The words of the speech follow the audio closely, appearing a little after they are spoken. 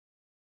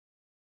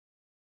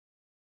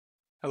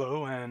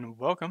Hello and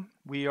welcome.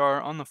 We are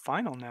on the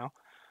final now.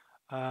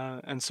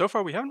 And so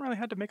far, we haven't really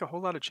had to make a whole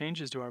lot of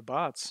changes to our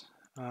bots.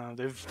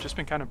 They've just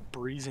been kind of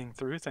breezing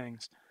through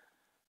things.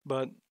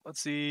 But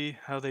let's see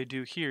how they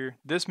do here.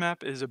 This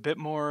map is a bit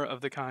more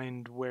of the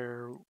kind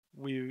where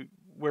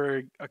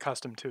we're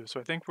accustomed to. So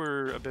I think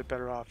we're a bit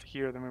better off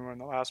here than we were in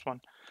the last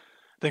one.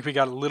 I think we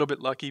got a little bit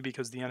lucky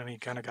because the enemy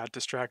kind of got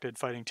distracted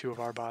fighting two of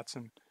our bots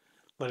and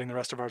letting the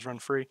rest of ours run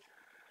free.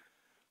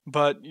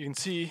 But you can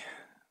see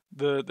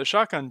the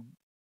shotgun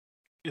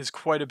is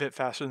quite a bit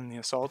faster than the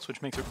assaults,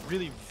 which makes it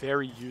really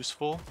very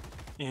useful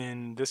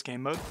in this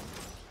game mode.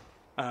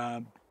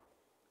 Uh,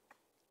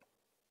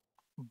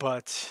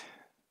 but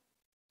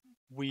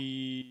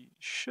we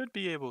should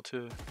be able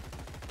to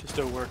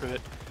still work with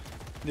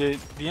it.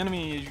 The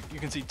enemy, you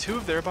can see two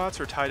of their bots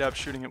are tied up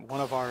shooting at one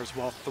of ours,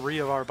 while three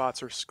of our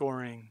bots are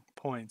scoring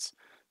points.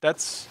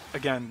 That's,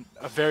 again,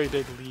 a very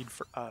big lead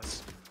for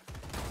us.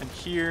 And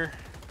here,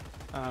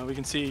 we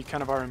can see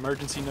kind of our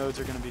emergency nodes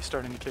are going to be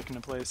starting to kick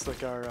into place,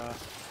 like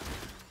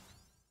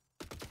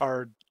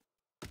our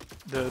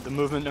the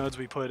movement nodes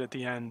we put at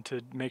the end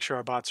to make sure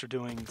our bots are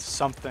doing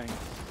something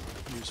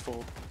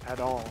useful at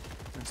all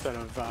instead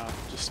of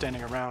just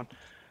standing around.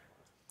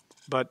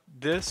 But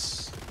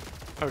this,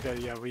 okay,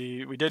 yeah,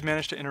 we did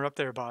manage to interrupt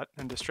their bot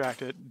and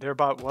distract it. Their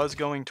bot was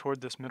going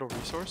toward this middle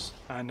resource,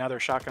 and now their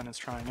shotgun is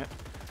trying it.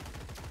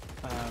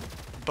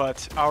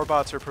 But our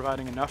bots are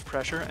providing enough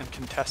pressure and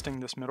contesting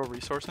this middle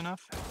resource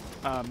enough,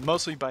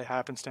 mostly by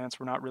happenstance.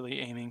 We're not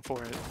really aiming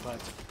for it,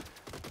 but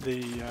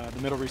the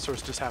middle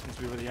resource just happens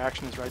to be where the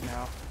action is right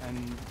now,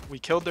 and we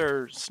killed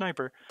their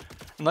sniper.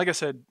 And like I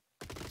said,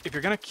 if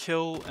you're gonna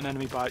kill an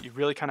enemy bot, you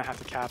really kind of have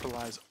to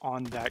capitalize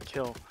on that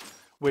kill,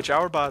 which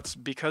our bots,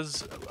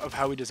 because of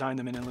how we designed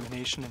them in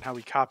elimination and how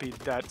we copied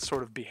that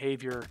sort of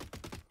behavior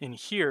in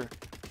here,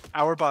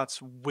 our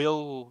bots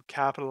will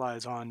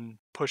capitalize on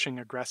pushing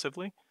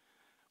aggressively,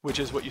 which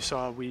is what you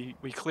saw. We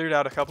cleared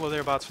out a couple of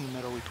their bots from the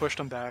middle, we pushed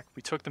them back,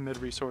 we took the mid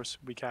resource,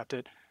 we capped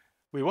it,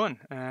 we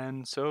won.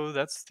 And so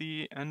that's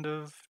the end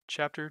of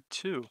chapter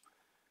 2.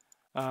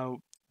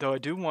 Though I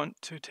do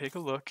want to take a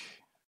look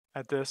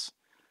at this.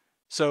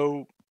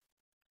 So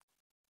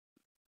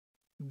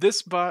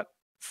this bot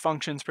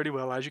functions pretty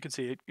well. As you can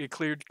see, it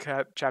cleared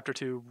chapter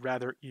 2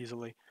 rather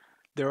easily.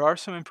 There are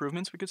some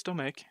improvements we could still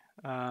make.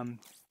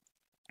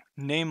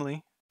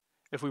 Namely,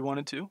 if we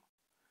wanted to,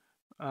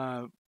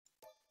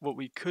 what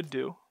we could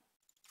do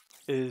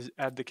is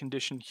add the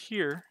condition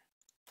here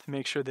to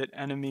make sure that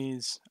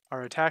enemies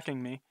are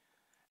attacking me,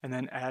 and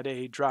then add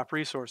a drop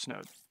resource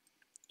node.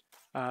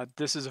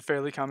 This is a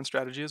fairly common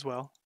strategy as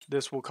well.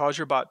 This will cause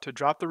your bot to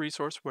drop the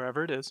resource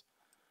wherever it is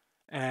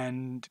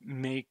and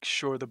make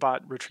sure the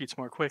bot retreats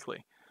more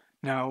quickly.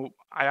 Now,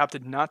 I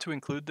opted not to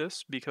include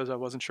this because I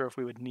wasn't sure if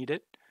we would need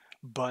it,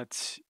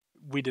 but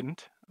we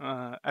didn't.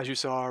 As you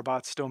saw, our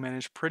bots still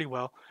managed pretty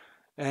well.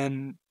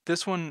 And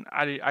this one,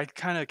 I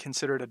kind of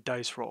consider it a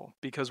dice roll,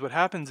 because what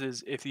happens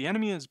is if the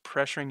enemy is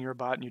pressuring your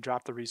bot and you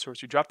drop the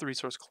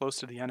resource close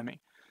to the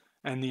enemy.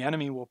 And the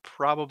enemy will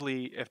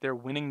probably, if they're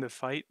winning the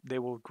fight, they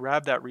will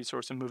grab that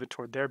resource and move it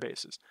toward their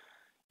bases.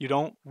 You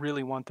don't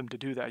really want them to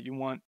do that. You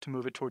want to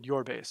move it toward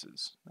your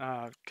bases.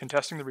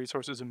 Contesting the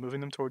resources and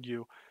moving them toward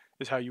you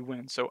is how you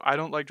win. So I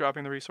don't like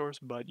dropping the resource,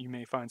 but you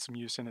may find some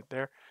use in it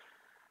there.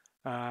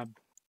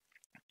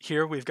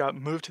 Here we've got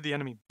move to the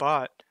enemy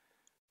bot.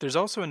 There's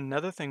also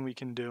another thing we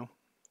can do.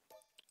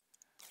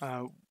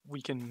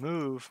 We can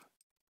move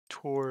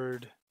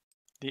toward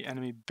the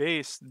enemy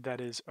base that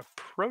is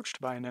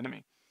approached by an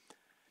enemy.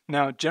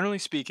 Now, generally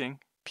speaking,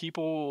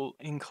 people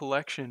in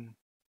collection,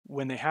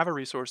 when they have a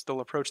resource,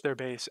 they'll approach their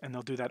base, and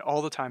they'll do that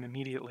all the time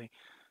immediately.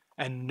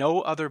 And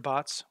no other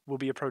bots will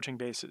be approaching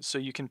bases. So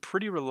you can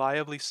pretty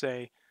reliably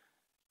say,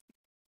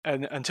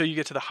 and until you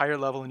get to the higher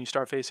level and you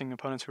start facing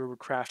opponents who are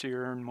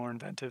craftier and more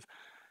inventive,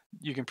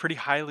 you can pretty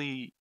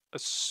highly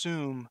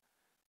assume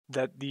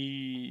that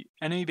the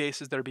enemy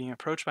bases that are being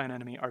approached by an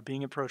enemy are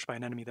being approached by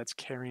an enemy that's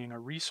carrying a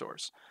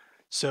resource.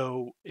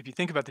 So if you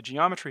think about the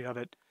geometry of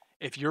it,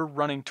 if you're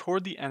running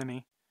toward the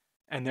enemy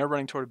and they're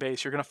running toward a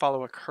base, you're going to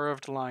follow a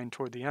curved line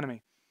toward the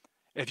enemy.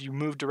 If you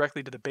move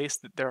directly to the base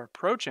that they're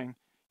approaching,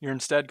 you're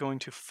instead going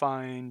to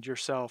find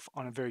yourself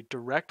on a very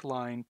direct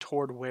line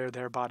toward where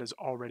their bot is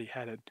already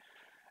headed.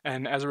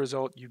 And as a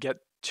result, you get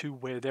to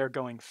where they're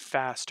going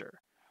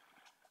faster.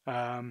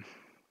 But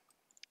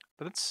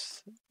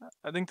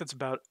I think that's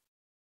about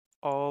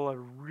all I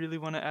really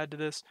want to add to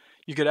this.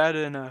 You could add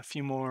in a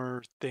few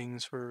more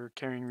things for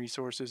carrying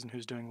resources and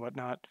who's doing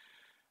whatnot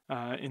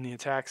in the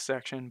attack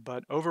section,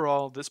 but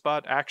overall, this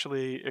bot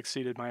actually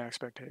exceeded my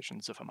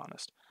expectations, if I'm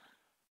honest.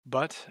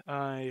 But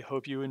I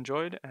hope you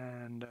enjoyed,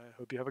 and I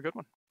hope you have a good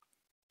one.